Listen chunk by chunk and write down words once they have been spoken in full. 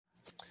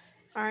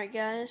Alright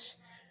guys,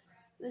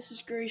 this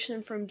is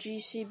Grayson from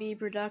GCB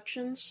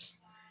Productions.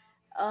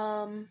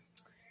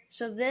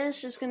 So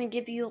this is going to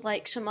give you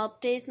like some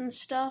updates and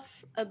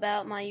stuff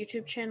about my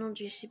YouTube channel,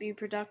 GCB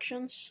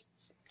Productions.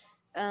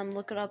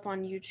 Look it up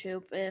on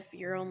YouTube if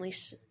you've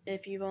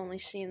only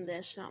seen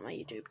this, not my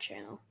YouTube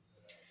channel.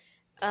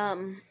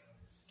 And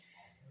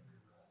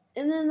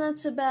then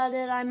that's about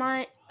it. I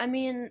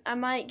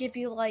might give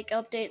you like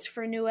updates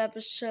for new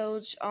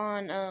episodes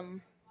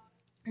on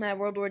my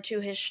World War II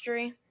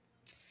history.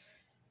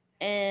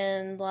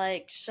 And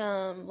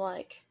some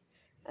I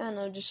don't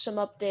know, just some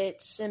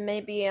updates, and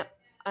maybe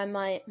I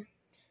might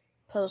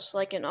post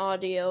like an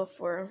audio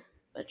for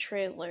a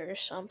trailer or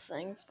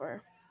something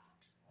for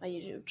my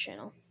YouTube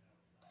channel.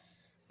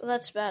 But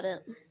that's about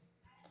it.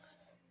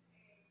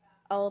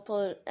 I'll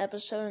upload an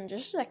episode in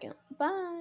just a second. Bye!